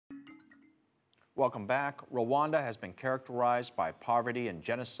Welcome back. Rwanda has been characterized by poverty and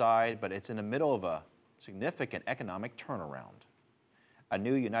genocide, but it's in the middle of a significant economic turnaround. A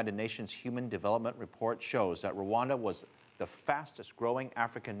new United Nations Human Development Report shows that Rwanda was the fastest growing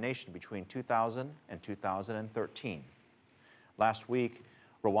African nation between 2000 and 2013. Last week,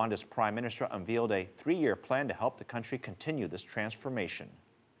 Rwanda's Prime Minister unveiled a 3-year plan to help the country continue this transformation.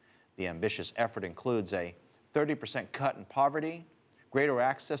 The ambitious effort includes a 30% cut in poverty, greater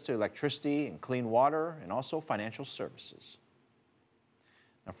access to electricity and clean water, and also financial services.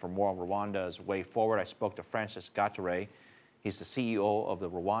 Now, for more on Rwanda's way forward, I spoke to Francis Gatare. He's the CEO of the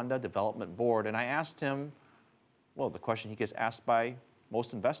Rwanda Development Board, and I asked him, well, the question he gets asked by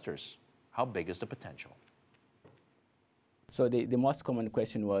most investors: how big is the potential? So the most common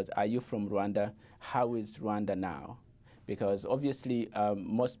question was, are you from Rwanda? How is Rwanda now? Because obviously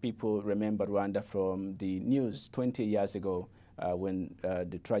most people remember Rwanda from the news 20 years ago when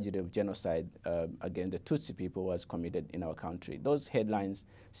the tragedy of genocide against the Tutsi people was committed in our country. Those headlines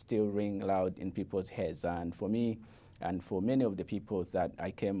still ring loud in people's heads, and for me and for many of the people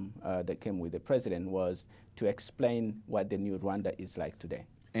that came with the president was to explain what the new Rwanda is like today.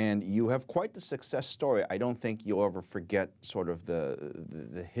 And you have quite the success story. I don't think you'll ever forget sort of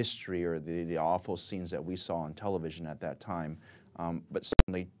the history or the awful scenes that we saw on television at that time. But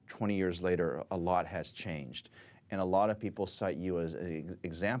certainly 20 years later, a lot has changed. And a lot of people cite you as an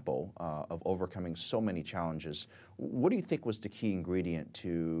example of overcoming so many challenges. What do you think was the key ingredient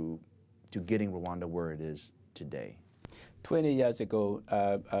to getting Rwanda where it is today? 20 years ago,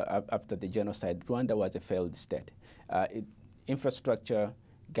 after the genocide, Rwanda was a failed state. Infrastructure,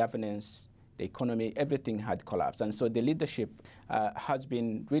 governance, the economy, everything had collapsed. And so the leadership has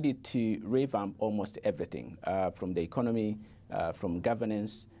been really to revamp almost everything, from the economy, from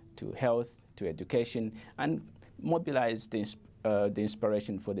governance, to health, to education, and mobilize the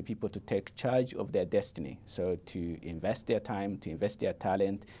inspiration for the people to take charge of their destiny. So to invest their time, to invest their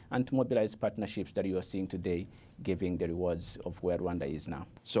talent, and to mobilize partnerships that you are seeing today, giving the rewards of where Rwanda is now.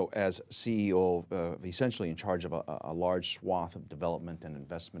 So as CEO, essentially in charge of a large swath of development and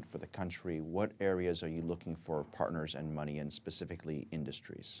investment for the country, what areas are you looking for partners and money in, specifically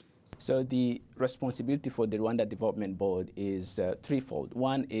industries? So the responsibility for the Rwanda Development Board is threefold.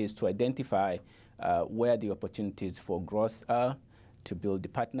 One is to identify where the opportunities for growth are, to build the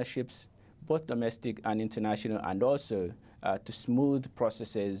partnerships, both domestic and international, and also to smooth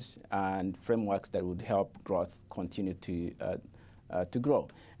processes and frameworks that would help growth continue to grow.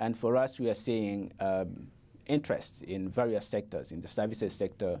 And for us, we are seeing interests in various sectors, in the services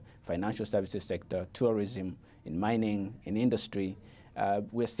sector, financial services sector, tourism, in mining, in industry.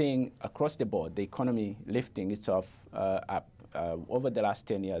 We're seeing across the board the economy lifting itself up. Over the last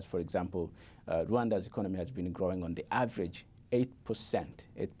 10 years, for example, Rwanda's economy has been growing on the average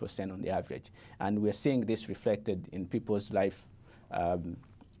 8% on the average. And we're seeing this reflected in people's life.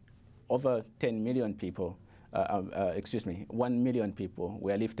 Over 10 million people, 1 million people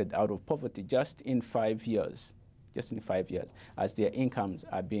were lifted out of poverty just in 5 years, as their incomes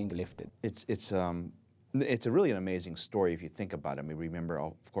are being lifted. It's really an amazing story if you think about it. I mean, remember,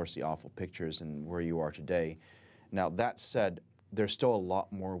 of course, the awful pictures and where you are today. Now, that said, there's still a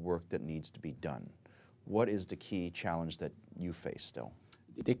lot more work that needs to be done. What is the key challenge that you face still?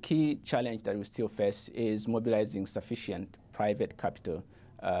 The key challenge that we still face is mobilizing sufficient private capital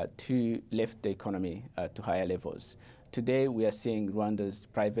to lift the economy to higher levels. Today, we are seeing Rwanda's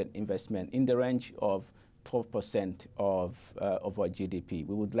private investment in the range of 12% of our GDP.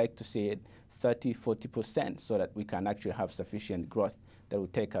 We would like to see it 30–40% so that we can actually have sufficient growth that will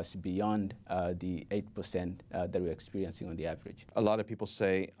take us beyond the 8% that we're experiencing on the average. A lot of people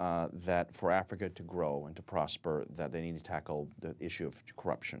say that for Africa to grow and to prosper, that they need to tackle the issue of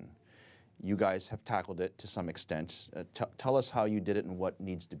corruption. You guys have tackled it to some extent. Tell us how you did it and what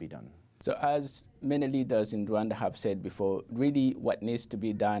needs to be done. So as many leaders in Rwanda have said before, really what needs to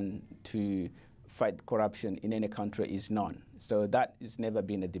be done to fight corruption in any country is none. So that has never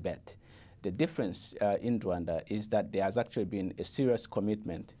been a debate. The difference in Rwanda is that there has actually been a serious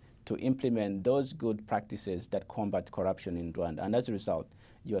commitment to implement those good practices that combat corruption in Rwanda. And as a result,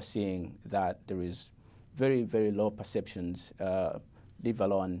 you're seeing that there is very, very low perceptions, leave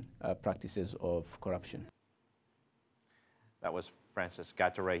alone practices of corruption. That was Francis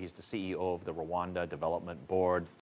Gatare. He's the CEO of the Rwanda Development Board.